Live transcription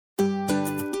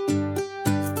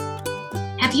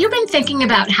Have you been thinking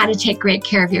about how to take great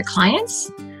care of your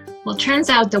clients? Well, it turns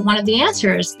out that one of the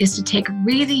answers is to take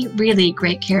really, really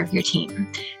great care of your team.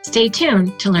 Stay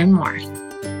tuned to learn more.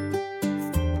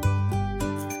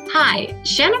 Hi,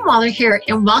 Shannon Waller here,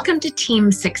 and welcome to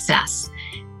Team Success.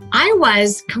 I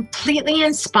was completely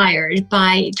inspired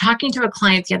by talking to a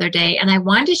client the other day, and I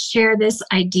wanted to share this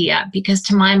idea because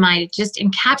to my mind, it just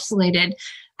encapsulated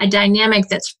a dynamic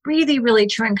that's really, really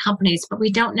true in companies, but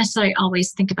we don't necessarily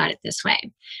always think about it this way.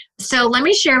 So let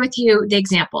me share with you the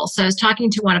example. So I was talking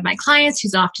to one of my clients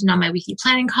who's often on my weekly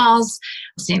planning calls.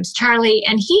 His name's Charlie,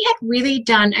 and he had really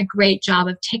done a great job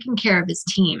of taking care of his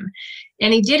team.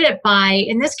 And he did it by,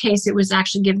 in this case, it was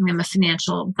actually giving them a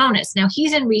financial bonus. Now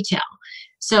he's in retail.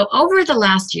 So over the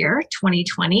last year,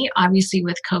 2020, obviously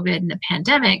with COVID and the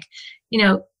pandemic,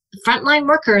 frontline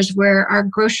workers were our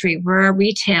grocery, were our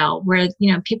retail, were,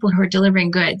 people who are delivering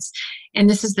goods. And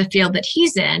this is the field that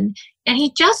he's in. And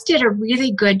he just did a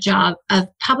really good job of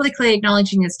publicly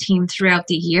acknowledging his team throughout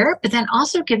the year, but then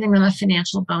also giving them a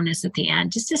financial bonus at the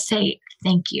end just to say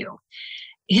thank you.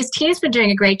 His team's been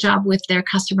doing a great job with their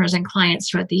customers and clients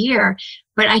throughout the year,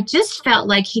 but I just felt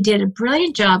like he did a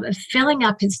brilliant job of filling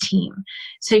up his team.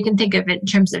 So you can think of it in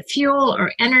terms of fuel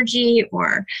or energy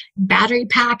or battery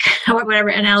pack, or whatever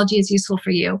analogy is useful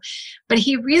for you. But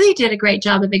he really did a great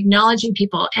job of acknowledging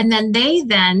people, and then they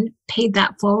paid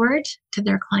that forward to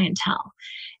their clientele.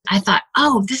 I thought,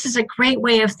 oh, this is a great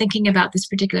way of thinking about this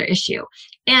particular issue.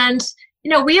 And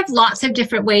we have lots of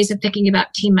different ways of thinking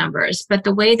about team members, but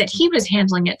the way that he was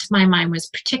handling it, to my mind, was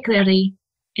particularly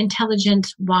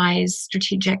intelligent, wise,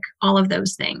 strategic, all of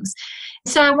those things.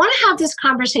 So I want to have this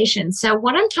conversation. So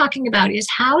what I'm talking about is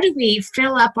how do we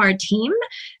fill up our team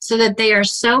so that they are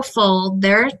so full,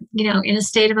 they're, in a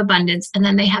state of abundance, and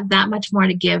then they have that much more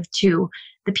to give to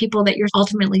the people that you're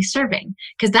ultimately serving,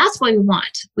 because that's what we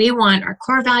want. We want our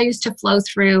core values to flow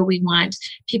through. We want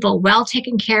people well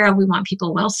taken care of. We want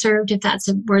people well served, if that's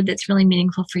a word that's really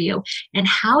meaningful for you. And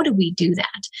how do we do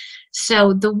that?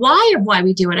 So the why of why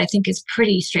we do it, I think, is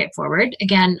pretty straightforward.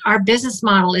 Again, our business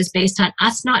model is based on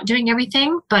us not doing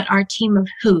everything, but our team of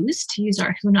who's, to use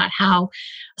our who, not how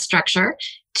structure,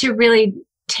 to really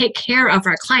take care of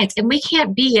our clients. And we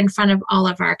can't be in front of all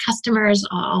of our customers,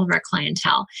 all of our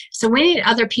clientele. So we need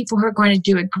other people who are going to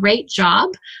do a great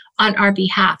job on our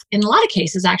behalf. In a lot of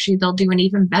cases, actually, they'll do an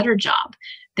even better job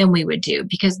than we would do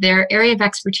because their area of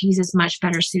expertise is much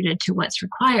better suited to what's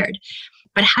required.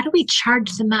 But how do we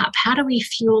charge them up? How do we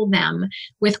fuel them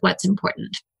with what's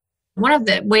important? One of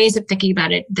the ways of thinking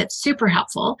about it that's super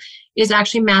helpful is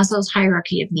actually Maslow's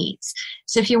hierarchy of needs.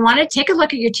 So if you want to take a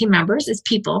look at your team members as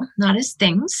people, not as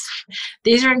things,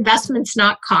 these are investments,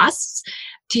 not costs,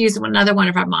 to use another one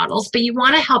of our models, but you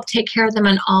want to help take care of them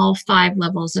on all 5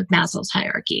 levels of Maslow's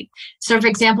hierarchy. So for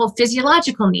example,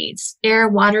 physiological needs, air,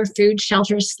 water, food,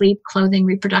 shelter, sleep, clothing,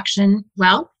 reproduction.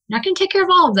 Well, not going to take care of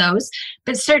all of those,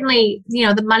 but certainly,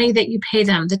 the money that you pay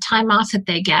them, the time off that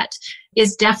they get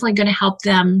is definitely going to help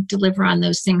them deliver on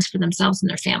those things for themselves and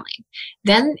their family.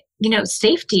 Then,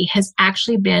 safety has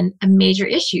actually been a major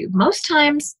issue. Most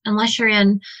times, unless you're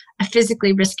in a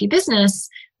physically risky business,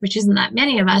 which isn't that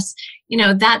many of us,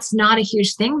 that's not a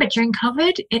huge thing. But during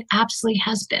COVID, it absolutely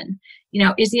has been.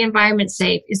 Is the environment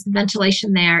safe? Is the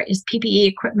ventilation there? Is PPE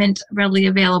equipment readily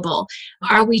available?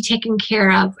 Are we taken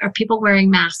care of? Are people wearing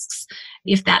masks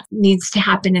if that needs to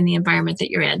happen in the environment that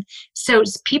you're in? So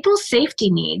people's safety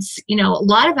needs, a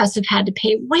lot of us have had to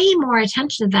pay way more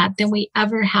attention to that than we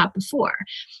ever have before.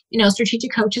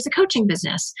 Strategic Coach is a coaching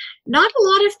business. Not a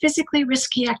lot of physically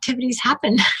risky activities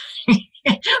happen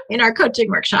in our coaching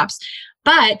workshops.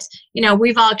 But,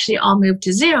 we've actually all moved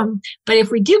to Zoom. But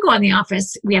if we do go in the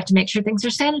office, we have to make sure things are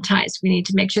sanitized. We need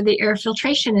to make sure the air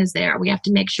filtration is there. We have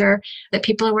to make sure that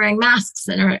people are wearing masks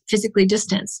and are physically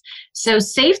distanced. So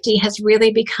safety has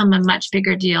really become a much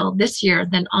bigger deal this year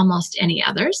than almost any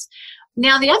others.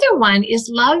 Now, the other one is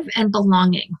love and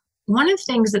belonging. One of the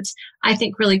things that's, I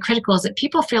think, really critical is that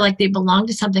people feel like they belong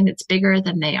to something that's bigger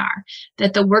than they are,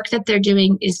 that the work that they're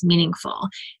doing is meaningful.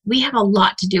 We have a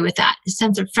lot to do with that. A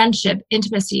sense of friendship,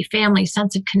 intimacy, family,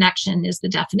 sense of connection is the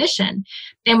definition.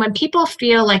 And when people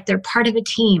feel like they're part of a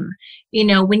team,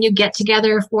 when you get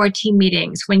together for team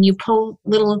meetings, when you pull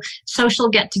little social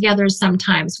get-togethers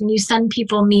sometimes, when you send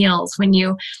people meals, when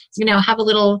you have a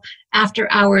little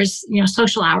after hours,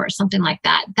 social hours, something like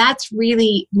that. That's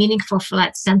really meaningful for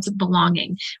that sense of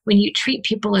belonging. When you treat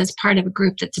people as part of a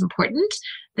group that's important,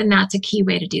 then that's a key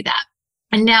way to do that.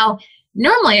 And now,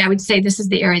 Normally, I would say this is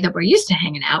the area that we're used to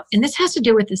hanging out, and this has to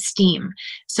do with esteem.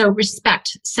 So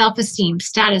respect, self-esteem,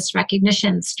 status,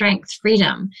 recognition, strength,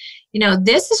 freedom.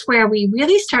 This is where we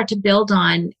really start to build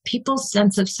on people's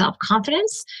sense of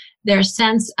self-confidence, their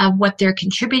sense of what they're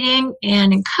contributing.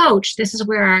 And in Coach, this is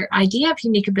where our idea of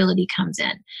unique ability comes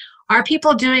in. Are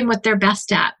people doing what they're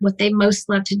best at, what they most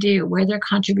love to do, where their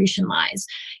contribution lies?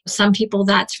 Some people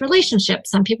that's relationships,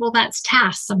 some people that's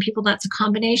tasks, some people that's a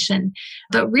combination.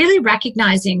 But really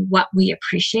recognizing what we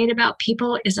appreciate about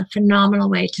people is a phenomenal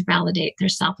way to validate their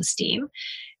self-esteem.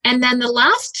 And then the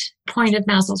last point of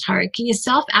Maslow's hierarchy is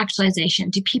self-actualization.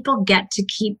 Do people get to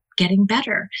keep getting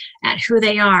better at who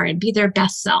they are and be their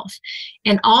best self?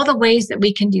 And all the ways that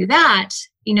we can do that,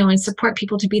 and support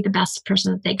people to be the best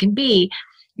person that they can be.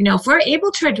 If we're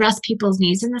able to address people's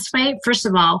needs in this way, first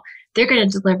of all, they're going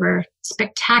to deliver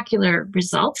spectacular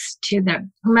results to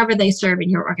whomever they serve in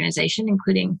your organization,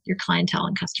 including your clientele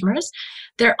and customers.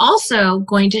 They're also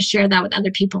going to share that with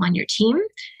other people on your team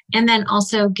and then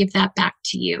also give that back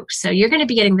to you. So you're going to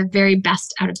be getting the very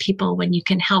best out of people when you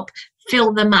can help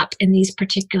fill them up in these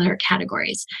particular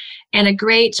categories. And a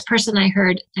great person I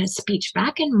heard at a speech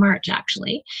back in March,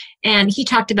 actually, and he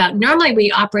talked about normally we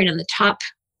operate on the top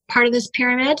part of this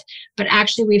pyramid, but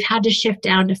actually we've had to shift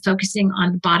down to focusing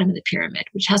on the bottom of the pyramid,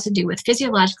 which has to do with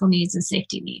physiological needs and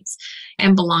safety needs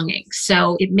and belonging.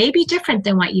 So it may be different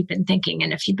than what you've been thinking.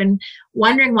 And if you've been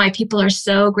wondering why people are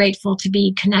so grateful to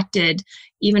be connected,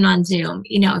 even on Zoom,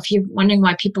 if you're wondering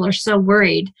why people are so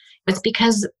worried, it's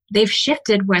because they've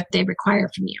shifted what they require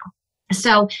from you.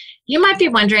 So you might be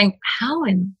wondering, how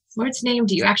in Lord's name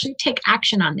do you actually take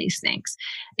action on these things?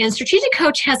 And Strategic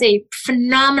Coach has a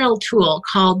phenomenal tool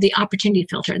called the opportunity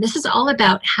filter. This is all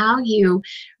about how you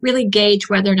really gauge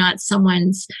whether or not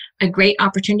someone's a great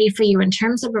opportunity for you in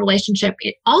terms of a relationship.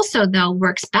 It also, though,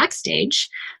 works backstage,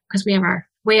 because we have our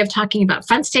way of talking about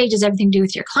front stage is everything to do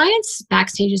with your clients,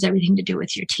 backstage is everything to do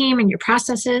with your team and your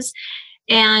processes.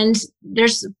 And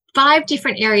there's 5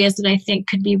 different areas that I think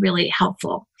could be really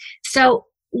helpful. So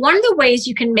one of the ways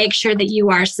you can make sure that you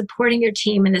are supporting your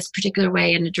team in this particular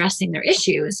way and addressing their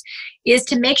issues is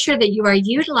to make sure that you are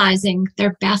utilizing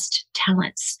their best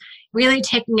talents, really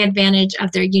taking advantage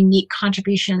of their unique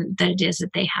contribution that it is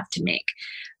that they have to make.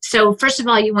 So first of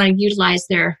all, you want to utilize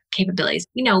their capabilities.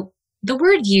 The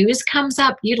word use comes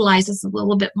up. Utilize is a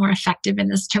little bit more effective in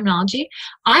this terminology.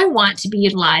 I want to be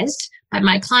utilized by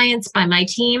my clients, by my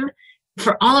team,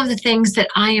 for all of the things that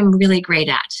I am really great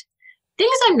at.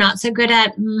 Things I'm not so good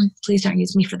at, please don't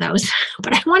use me for those,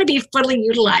 but I want to be fully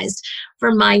utilized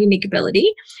for my unique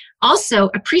ability.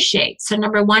 Also, appreciate. So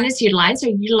number 1 is utilize, or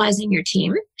utilizing your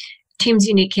team's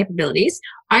unique capabilities.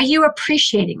 Are you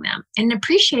appreciating them? And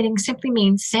appreciating simply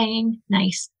means saying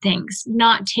nice things,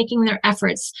 not taking their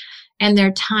efforts and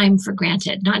their time for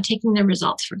granted, not taking their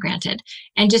results for granted,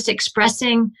 and just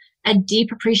expressing a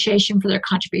deep appreciation for their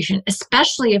contribution,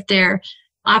 especially if they're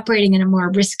operating in a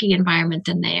more risky environment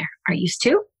than they are used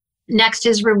to. Next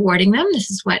is rewarding them. This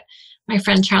is what my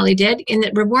friend Charlie did. And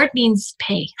that reward means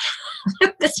pay.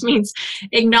 This means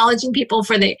acknowledging people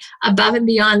for the above and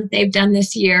beyond that they've done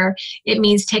this year. It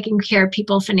means taking care of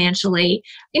people financially.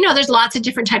 There's lots of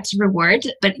different types of reward,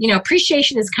 but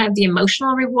appreciation is kind of the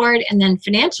emotional reward, and then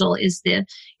financial is the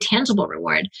tangible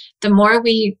reward. The more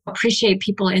we appreciate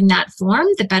people in that form,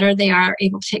 the better they are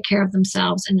able to take care of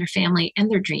themselves and their family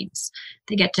and their dreams.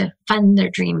 They get to fund their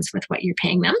dreams with what you're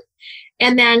paying them.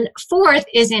 And then 4th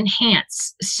is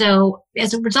enhance. So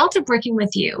as a result of working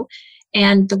with you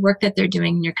and the work that they're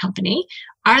doing in your company,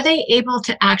 are they able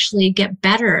to actually get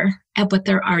better at what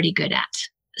they're already good at?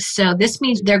 So this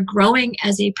means they're growing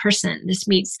as a person. This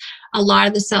meets a lot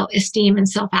of the self-esteem and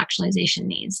self-actualization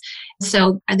needs.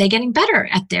 So are they getting better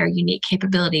at their unique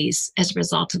capabilities as a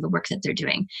result of the work that they're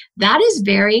doing? That is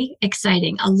very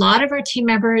exciting. A lot of our team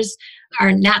members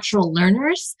are natural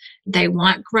learners. They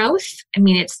want growth.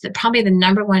 It's probably the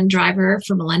number 1 driver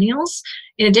for millennials.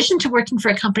 In addition to working for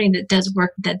a company that does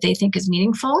work that they think is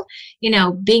meaningful,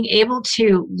 being able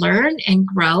to learn and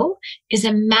grow is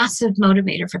a massive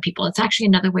motivator for people. It's actually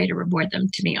another way to reward them,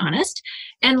 to be honest.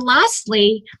 And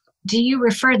lastly, do you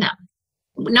refer them?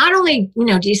 Not only,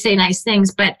 do you say nice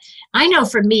things, but I know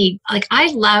for me,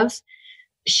 I love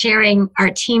sharing our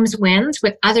team's wins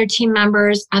with other team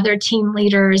members, other team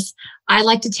leaders. I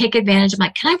like to take advantage of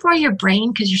can I borrow your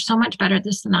brain because you're so much better at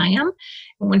this than I am?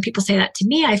 And when people say that to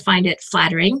me, I find it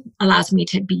flattering, allows me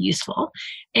to be useful.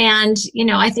 And,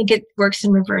 I think it works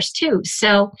in reverse too.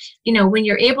 So, when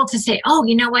you're able to say, oh,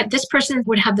 you know what, this person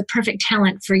would have the perfect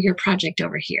talent for your project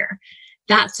over here,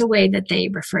 that's a way that they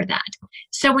refer that.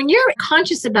 So when you're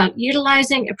conscious about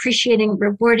utilizing, appreciating,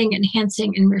 rewarding,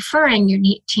 enhancing, and referring your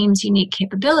team's unique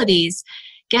capabilities,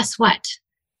 guess what?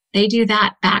 They do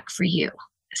that back for you.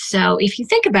 So if you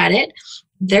think about it,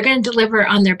 they're going to deliver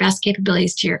on their best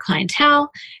capabilities to your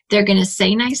clientele. They're going to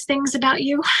say nice things about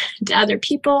you to other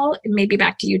people, maybe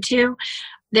back to you too.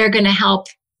 They're going to help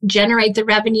generate the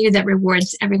revenue that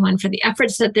rewards everyone for the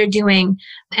efforts that they're doing.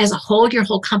 As a whole, your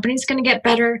whole company is going to get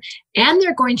better, and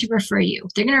they're going to refer you.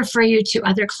 They're going to refer you to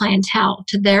other clientele,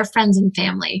 to their friends and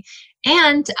family,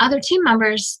 and to other team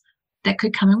members that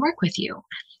could come and work with you.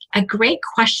 A great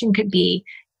question could be,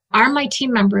 are my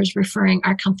team members referring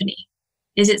our company?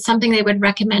 Is it something they would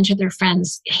recommend to their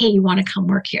friends? Hey, you want to come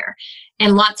work here?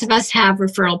 And lots of us have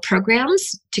referral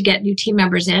programs to get new team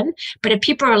members in. But if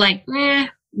people are like, nah,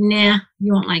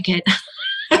 you won't like it.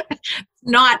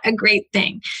 Not a great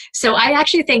thing. So I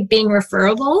actually think being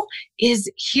referable is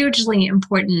hugely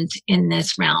important in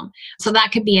this realm. So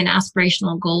that could be an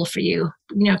aspirational goal for you.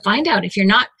 Find out if you're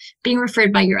not being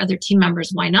referred by your other team members,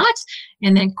 why not?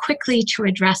 And then quickly to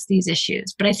address these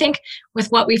issues. But I think with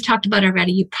what we've talked about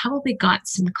already, you probably got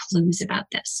some clues about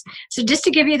this. So just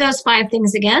to give you those 5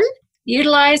 things again: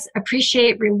 utilize,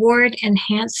 appreciate, reward,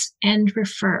 enhance, and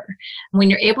refer. When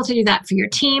you're able to do that for your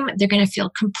team, they're going to feel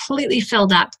completely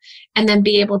filled up and then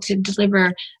be able to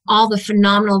deliver all the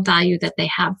phenomenal value that they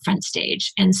have front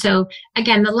stage. And so,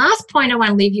 again, the last point I want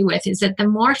to leave you with is that the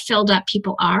more filled up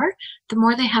people are, the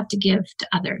more they have to give to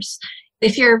others.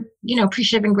 If you're,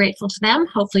 appreciative and grateful to them,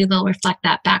 hopefully they'll reflect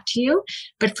that back to you.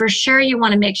 But for sure, you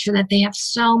want to make sure that they have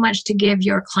so much to give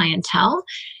your clientele.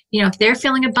 If they're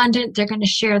feeling abundant, they're going to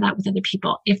share that with other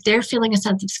people. If they're feeling a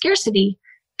sense of scarcity,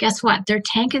 guess what? Their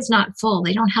tank is not full.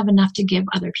 They don't have enough to give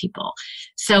other people.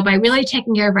 So by really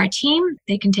taking care of our team,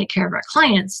 they can take care of our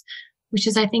clients, which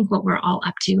is, I think, what we're all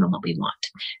up to and what we want.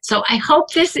 So I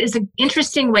hope this is an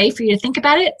interesting way for you to think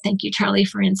about it. Thank you, Charlie,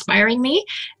 for inspiring me.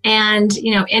 And,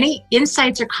 any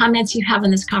insights or comments you have in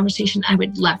this conversation, I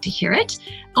would love to hear it.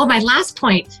 Oh, my last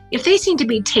point, if they seem to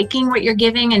be taking what you're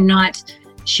giving and not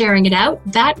sharing it out,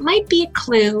 that might be a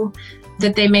clue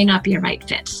that they may not be a right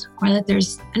fit, or that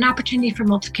there's an opportunity for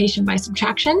multiplication by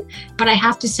subtraction. But I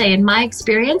have to say, in my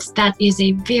experience, that is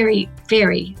a very,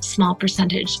 very small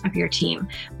percentage of your team.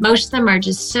 Most of them are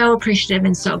just so appreciative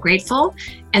and so grateful,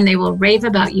 and they will rave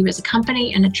about you as a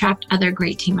company and attract other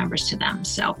great team members to them.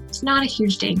 So it's not a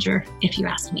huge danger if you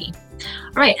ask me.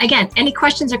 All right, again, any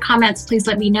questions or comments, please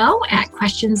let me know at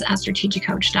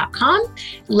questions@strategicoach.com.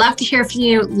 Love to hear from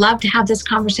you. Love to have this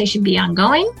conversation be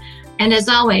ongoing. And as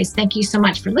always, thank you so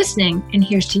much for listening, and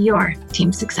here's to your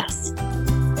team success.